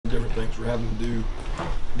we're having to do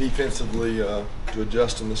defensively to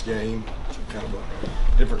adjust in this game. It's kind of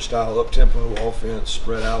a different style, up-tempo offense,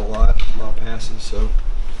 spread out a lot of passes. So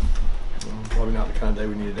probably not the kind of day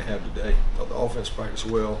we needed to have today. But the offense practiced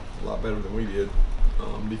well, a lot better than we did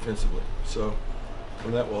defensively. So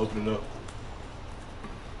and that will open it up.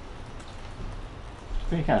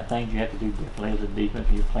 Any kind of things you have to do differently as a defense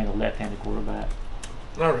when you're playing a left-handed quarterback?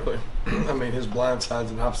 Not really. I mean, his blind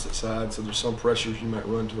side's an opposite side, so there's some pressures you might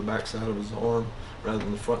run to the back side of his arm rather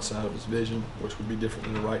than the front side of his vision, which would be different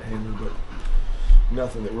than the right-hander, but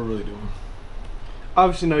nothing that we're really doing.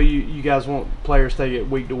 Obviously, know you guys want players to take it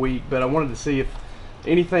week to week, but I wanted to see if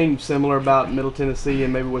anything similar about Middle Tennessee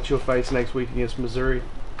and maybe what you'll face next week against Missouri.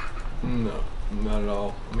 No, not at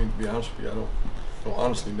all. I mean, to be honest with you, I don't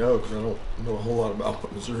honestly know because I don't know a whole lot about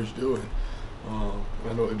what Missouri's doing.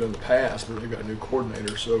 I know what they've done in the past, but they've got a new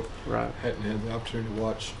coordinator, so right. I hadn't had the opportunity to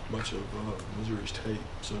watch much of Missouri's tape.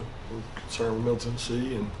 So we're concerned with Middle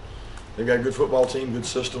Tennessee, and they've got a good football team, good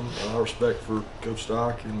system. I respect for Coach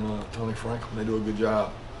Stock and Tony Franklin. They do a good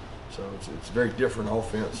job. So it's a very different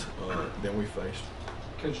offense than we faced.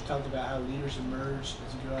 Coach, you talked about how leaders emerge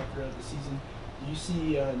as you go out throughout the season. Do you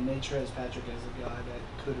see Natrez Patrick as a guy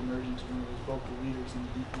that could emerge into one of those vocal leaders in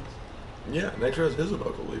the defense? Yeah, Natrez is a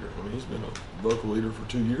vocal leader. I mean, he's been a vocal leader for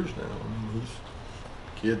 2 years now. I mean, he's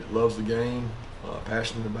a kid that loves the game,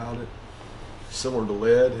 passionate about it. Similar to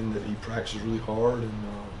Led in that he practices really hard and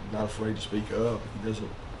not afraid to speak up. He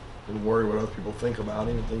doesn't worry what other people think about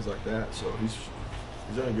him and things like that. So he's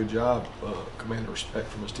done a good job commanding respect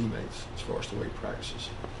from his teammates as far as the way he practices.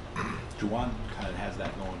 Juwan kind of has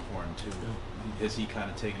that going for him too. Yeah. Is he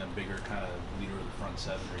kind of taking a bigger kind of leader of the front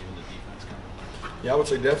seven or even the defense kind of? Yeah, I would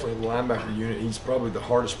say definitely the linebacker unit. He's probably the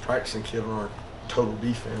hardest practicing kid on our total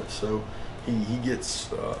defense. So he gets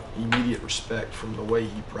immediate respect from the way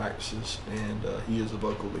he practices, and he is a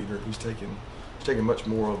vocal leader. He's taking much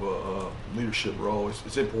more of a leadership role.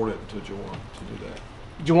 It's important to Juwan to do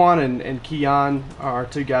that. Juwan and Keon are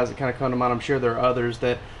two guys that kind of come to mind. I'm sure there are others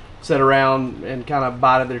that sat around and kind of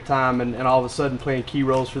bided their time and all of a sudden playing key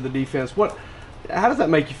roles for the defense. How does that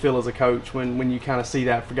make you feel as a coach when you kind of see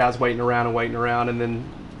that for guys waiting around and then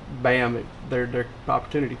bam, their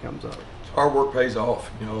opportunity comes up? Hard work pays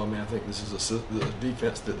off. You know, I mean, I think this is the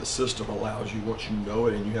defense that the system allows you. Once you know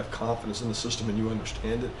it and you have confidence in the system and you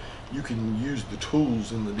understand it, you can use the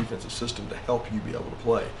tools in the defensive system to help you be able to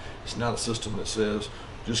play. It's not a system that says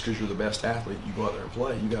just because you're the best athlete, you go out there and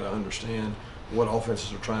play. You got to understand what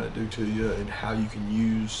offenses are trying to do to you and how you can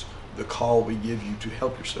use the call we give you to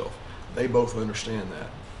help yourself. They both understand that,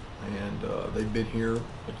 and they've been here,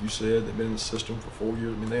 like you said, they've been in the system for 4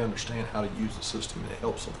 years. I mean, they understand how to use the system, and it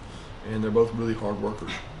helps them. And they're both really hard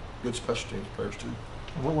workers, good special teams players too.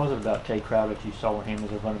 And what was it about Tay Crowder that you saw in him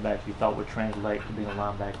as a running back you thought would translate to being a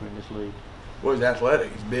linebacker in this league? Well, he's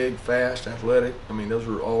athletic. He's big, fast, athletic. I mean, those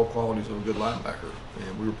are all qualities of a good linebacker.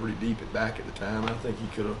 And we were pretty deep at back at the time. I think he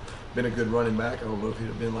could have been a good running back. I don't know if he'd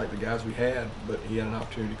have been like the guys we had, but he had an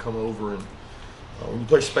opportunity to come over. And when you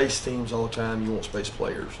play space teams all the time, you want space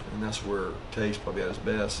players. And that's where Tay's probably at his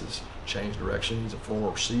best, is change direction. He's a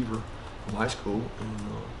former receiver from high school, and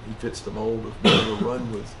he fits the mold of being able to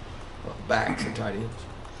run with backs and tight ends.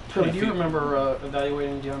 So do you remember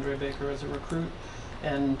evaluating DeAndre Baker as a recruit?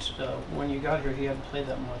 And when you got here, he hadn't played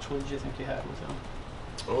that much. What did you think you had with him?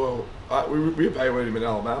 Well, we evaluated him in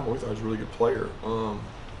Alabama. We thought he was a really good player.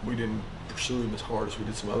 We didn't pursue him as hard as we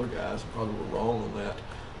did some other guys. We probably were wrong on that.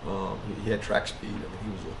 He had track speed. I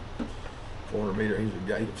mean, he was a 400-meter. He was a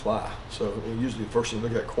guy who could fly. So usually the first thing you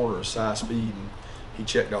look at corner is size, speed, and he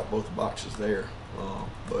checked off both the boxes there.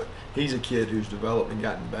 But he's a kid who's developed and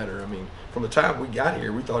gotten better. I mean, from the time we got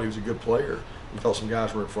here, we thought he was a good player. We thought some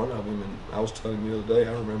guys were in front of him, and I was telling him the other day,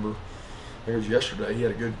 I remember, I think it was yesterday, he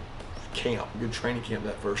had a good camp, a good training camp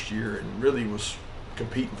that first year, and really was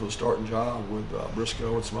competing for the starting job with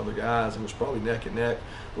Briscoe and some other guys, and was probably neck and neck.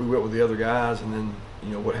 We went with the other guys, and then,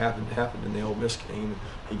 you know, what happened in the Ole Miss game,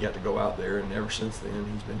 and he got to go out there, and ever since then,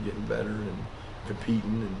 he's been getting better and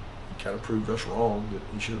competing, and he kind of proved us wrong that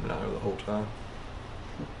he should have been out there the whole time.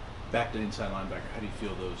 Back to inside linebacker, how do you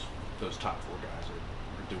feel those top four guys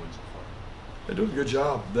are doing so far? They do a good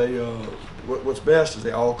job. They what's best is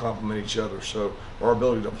they all complement each other. So our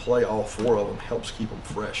ability to play all four of them helps keep them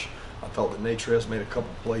fresh. I thought that Natrez made a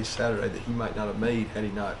couple of plays Saturday that he might not have made had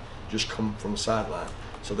he not just come from the sideline.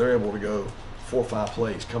 So they're able to go 4 or 5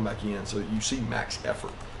 plays, come back in. So you see max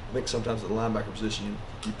effort. I think sometimes at the linebacker position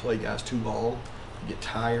you play guys too long, you get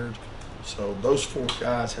tired. So those 4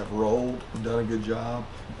 guys have rolled and done a good job.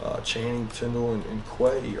 Channing, Tyndall, and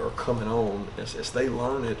Quay are coming on. As they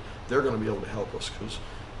learn it, they're going to be able to help us because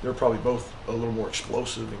they're probably both a little more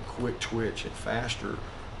explosive and quick twitch and faster.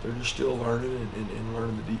 They're just still learning and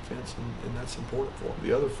learning the defense, and that's important for them.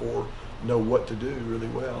 The other four know what to do really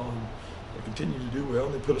well, and they continue to do well,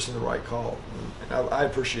 and they put us in the right call. And I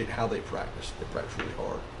appreciate how they practice. They practice really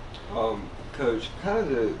hard. Coach, kind of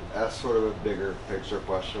to ask sort of a bigger picture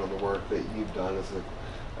question on the work that you've done as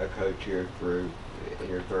a coach here through in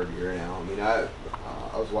your third year now. I mean, I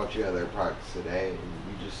was watching you out there practice today, and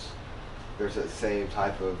there's that same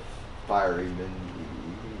type of fiery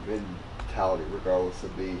mentality regardless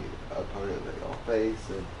of the opponent that y'all face,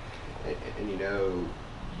 and you know,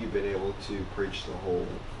 you've been able to preach the whole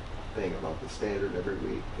thing about the standard every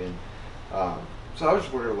week, and so I was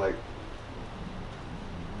just wondering, like,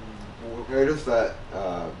 where does that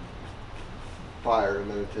fire and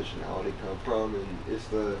that intentionality come from, and is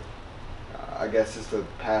the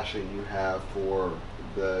passion you have for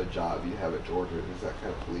the job you have at Georgia, does that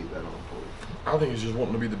kind of lead that on for you? I think it's just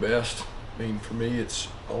wanting to be the best. I mean, for me, it's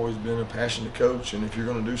always been a passion to coach, and if you're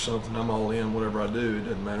going to do something, I'm all in. Whatever I do, it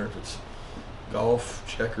doesn't matter if it's golf,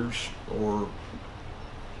 checkers, or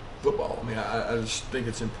football. I mean, I just think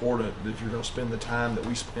it's important that if you're going to spend the time that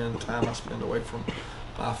we spend, the time I spend away from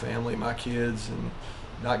my family, my kids, and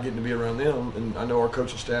not getting to be around them, and I know our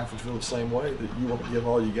coaching staff would feel the same way, that you want to give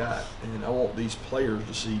all you got. And I want these players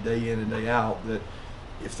to see day in and day out that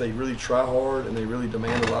if they really try hard and they really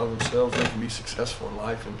demand a lot of themselves, they can be successful in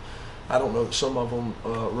life. And I don't know that some of them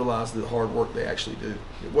realize the hard work they actually do.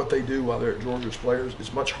 What they do while they're at Georgia as players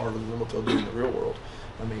is much harder than what they'll do in the real world.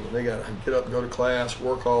 I mean, they got to get up and go to class,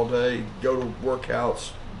 work all day, go to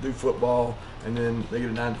workouts, do football, and then they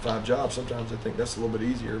get a 9-to-5 job. Sometimes they think that's a little bit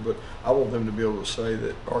easier, but I want them to be able to say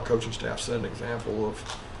that our coaching staff set an example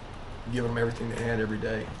of giving them everything they had every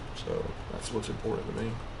day. So that's what's important to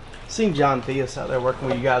me. Seen John Theus out there working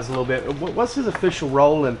with you guys a little bit. What's his official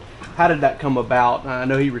role, and how did that come about? I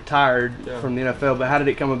know he retired from the NFL, but how did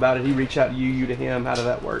it come about? Did he reach out to you, you to him? How did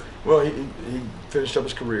that work? Well, he finished up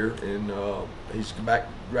his career, and he's back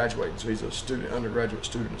graduating, so he's a undergraduate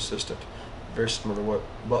student assistant. Very similar to what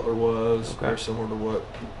Butler was, very similar to what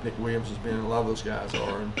Nick Williams has been, a lot of those guys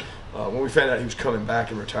are. And when we found out he was coming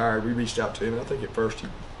back and retired, we reached out to him, and I think at first he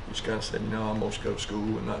just kind of said, I'm going to go to school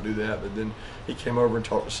and not do that. But then he came over and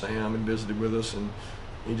talked to Sam and visited with us, and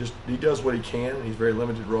he does what he can, and he's a very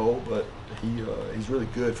limited role, but he's really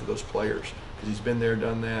good for those players because he's been there,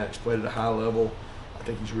 done that, he's played at a high level. I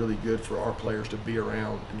think he's really good for our players to be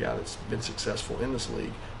around a guy that's been successful in this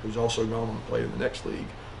league, who's also gone on to play in the next league.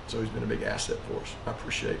 So he's been a big asset for us. I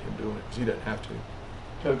appreciate him doing it because he doesn't have to.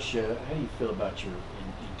 Coach, how do you feel about your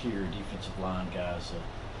interior defensive line guys?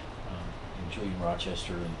 Julian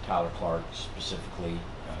Rochester and Tyler Clark specifically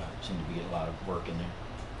seem to be getting a lot of work in there.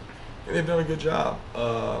 And they've done a good job.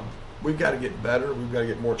 We've got to get better. We've got to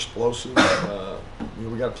get more explosive.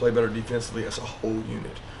 We've got to play better defensively as a whole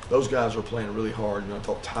unit. Those guys are playing really hard. I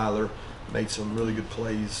thought Tyler made some really good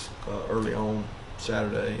plays early on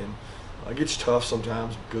Saturday, and it gets tough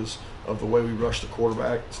sometimes because of the way we rush the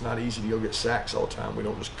quarterback. It's not easy to go get sacks all the time. We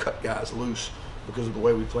don't just cut guys loose because of the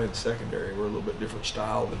way we play in the secondary. We're a little bit different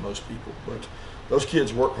style than most people. But those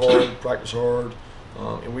kids work hard, practice hard,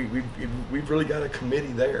 and we've really got a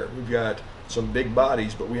committee there. We've got some big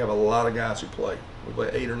bodies, but we have a lot of guys who play. We play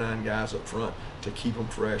 8 or 9 guys up front to keep them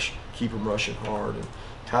fresh, keep them rushing hard. And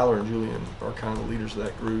Tyler and Julian are kind of the leaders of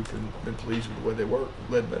that group, and I've been pleased with the way they work.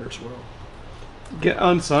 Led better as well.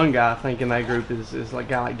 Unsung guy, I think, in that group is like a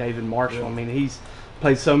guy like David Marshall. Yeah. I mean, he's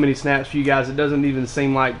played so many snaps for you guys. It doesn't even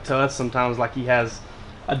seem like to us sometimes like he has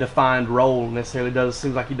a defined role necessarily. It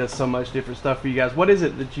seems like he does so much different stuff for you guys. What is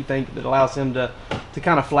it that you think that allows him to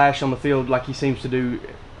kind of flash on the field like he seems to do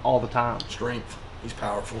all the time? Strength. He's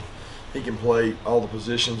powerful. He can play all the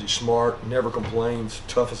positions. He's smart, never complains,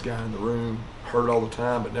 toughest guy in the room, hurt all the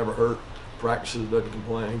time but never hurt, practices, doesn't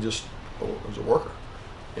complain. He's a worker,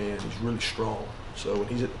 and he's really strong. So when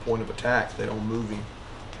he's at the point of attack, they don't move him.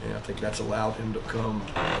 And I think that's allowed him to become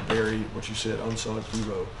a very, what you said, unsung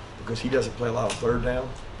hero, because he doesn't play a lot of third down,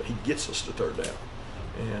 but he gets us to third down.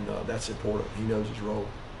 And that's important. He knows his role.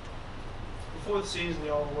 Before the season,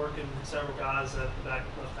 y'all were working several guys at the back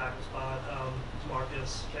left tackle spot,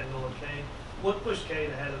 Marcus, Kendall, and Kane. What pushed Kane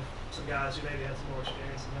ahead of some guys who maybe had some more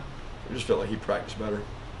experience in that? I just felt like he practiced better.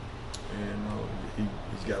 And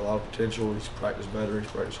he's got a lot of potential. He's practiced better. He's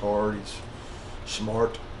practiced hard. He's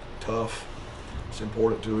smart, tough. It's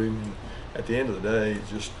important to him. And at the end of the day, it's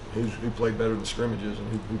just who played better in the scrimmages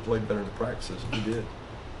and who played better in the practices. And he did.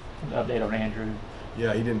 Update on Andrew.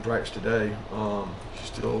 Yeah, he didn't practice today. He's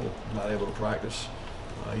still not able to practice.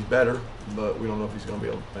 He's better, but we don't know if he's going to be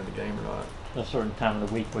able to play in the game or not. A certain time of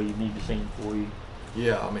the week where you need to see him for you.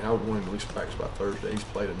 Yeah, I mean, I would want him to at least practice by Thursday. He's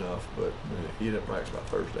played enough, but he didn't practice by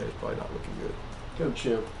Thursday. It's probably not looking good. Coach,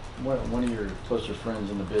 one of your closer friends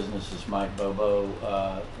in the business is Mike Bobo,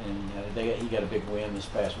 he got a big win this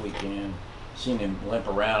past weekend. Seen him limp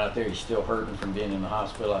around out there. He's still hurting from being in the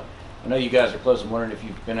hospital. I know you guys are close. I'm wondering if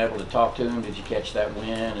you've been able to talk to him. Did you catch that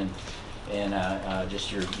win? And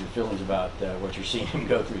just your feelings about what you're seeing him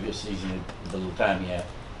go through this season, the little time he had.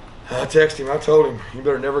 I texted him. I told him, you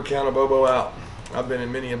better never count a Bobo out. I've been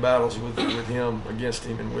in many battles with him, against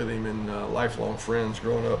him, and with him, and lifelong friends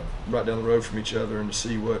growing up right down the road from each other, and to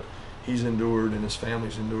see what he's endured and his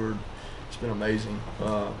family's endured, it's been amazing.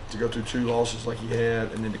 To go through 2 losses like he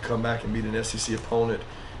had, and then to come back and beat an SEC opponent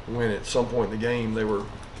when at some point in the game they were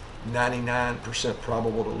 99%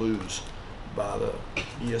 probable to lose by the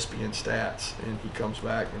ESPN stats, and he comes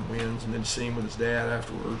back and wins, and then to see him with his dad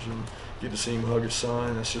afterwards and get to see him hug his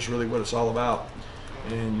son, that's just really what it's all about.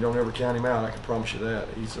 And you don't ever count him out, I can promise you that.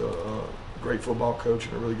 He's a great football coach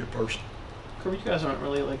and a really good person. Kirby, you guys aren't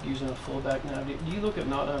really like using a fullback now. Do you look at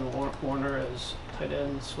Nada and Warner as tight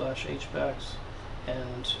ends / H-backs?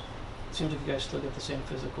 And it seems like you guys still get the same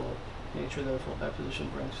physical nature that a fullback position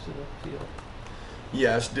brings to the field.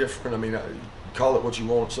 Yeah, it's different. I mean, call it what you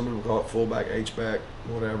want. Some people call it fullback, H-back,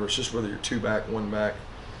 whatever. It's just whether you're 2-back, 1-back,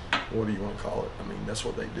 what do you want to call it? I mean, that's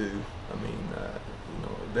what they do. I mean,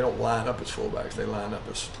 they don't line up as fullbacks. They line up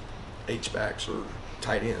as H-backs or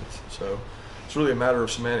tight ends. So it's really a matter of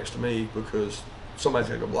semantics to me, because somebody's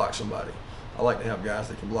got to go block somebody. I like to have guys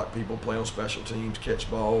that can block people, play on special teams, catch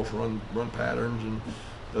balls, run patterns, and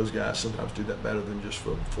those guys sometimes do that better than just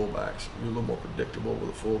for fullbacks. You're a little more predictable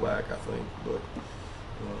with a fullback, I think. But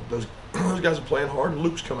those guys are playing hard, and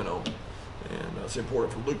Luke's coming on. And it's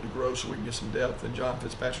important for Luke to grow so we can get some depth, and John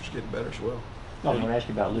Fitzpatrick's getting better as well. I was going to ask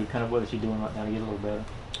you about Luke. Kind of what is he doing right now to get a little better?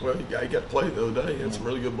 Well, he got to play the other day. He had some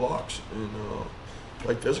really good blocks and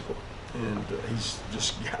played physical. And he's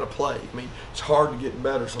just got to play. I mean, it's hard to get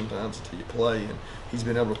better sometimes until you play. And he's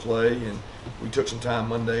been able to play. And we took some time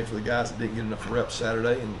Monday for the guys that didn't get enough reps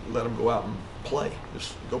Saturday and let them go out and play.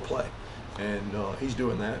 Just go play. And he's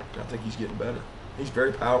doing that. I think he's getting better. He's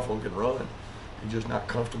very powerful and can run. He's just not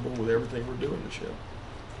comfortable with everything we're doing this year.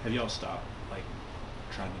 Have y'all stopped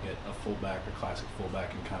trying to get a fullback or classic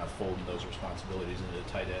fullback and kind of folding those responsibilities into the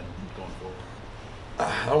tight end going forward?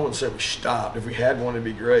 I don't want to say we stopped. If we had one, it'd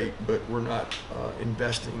be great, but we're not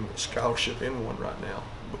investing scholarship in one right now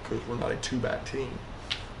because we're not a 2-back team.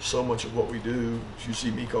 So much of what we do, as you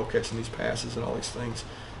see Miko catching these passes and all these things,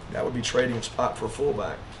 that would be trading a spot for a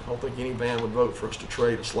fullback. I don't think any fan would vote for us to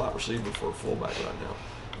trade a slot receiver for a fullback right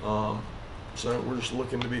now. So we're just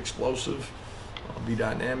looking to be explosive, be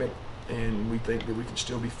dynamic, and we think that we can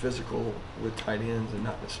still be physical with tight ends and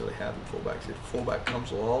not necessarily having fullbacks. If a fullback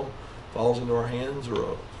comes along, falls into our hands, or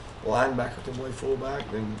a linebacker can play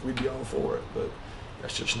fullback, then we'd be all for it. But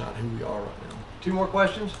that's just not who we are right now. 2 more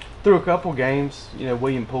questions? Through a couple games,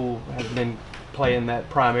 William Poole has been playing that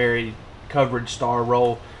primary coverage star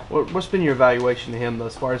role. What's been your evaluation of him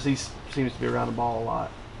thus far, as he seems to be around the ball a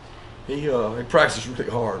lot? He practices really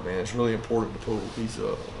hard, man. It's really important to Poole. He's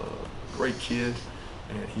a great kid,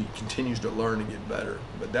 and he continues to learn and get better.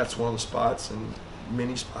 But that's one of the spots, and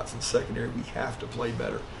many spots in secondary, we have to play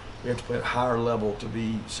better. We have to play at a higher level to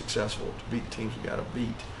be successful, to beat the teams we got to beat.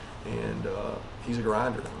 And he's a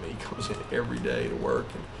grinder. I mean, he comes in every day to work,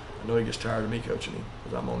 and I know he gets tired of me coaching him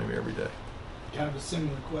because I'm on him every day. Kind of a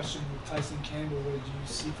similar question with Tyson Campbell. What did you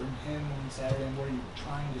see from him on Saturday, and what are you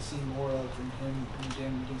trying to see more of from him in the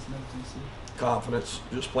game against Middle Tennessee? Confidence,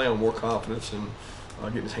 just playing with more confidence and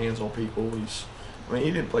getting his hands on people.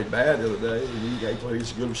 He didn't play bad the other day. He played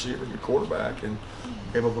as a good receiver, good quarterback, and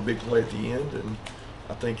gave up a big play at the end. And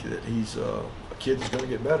I think that he's a kid that's going to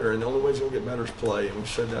get better, and the only way he's going to get better is play. And we've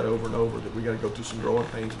said that over and over, that we got to go through some growing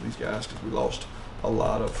pains with these guys because we lost a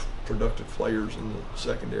lot of productive players in the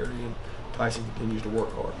secondary, and Tyson continues to work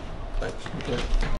hard. Thanks. Okay.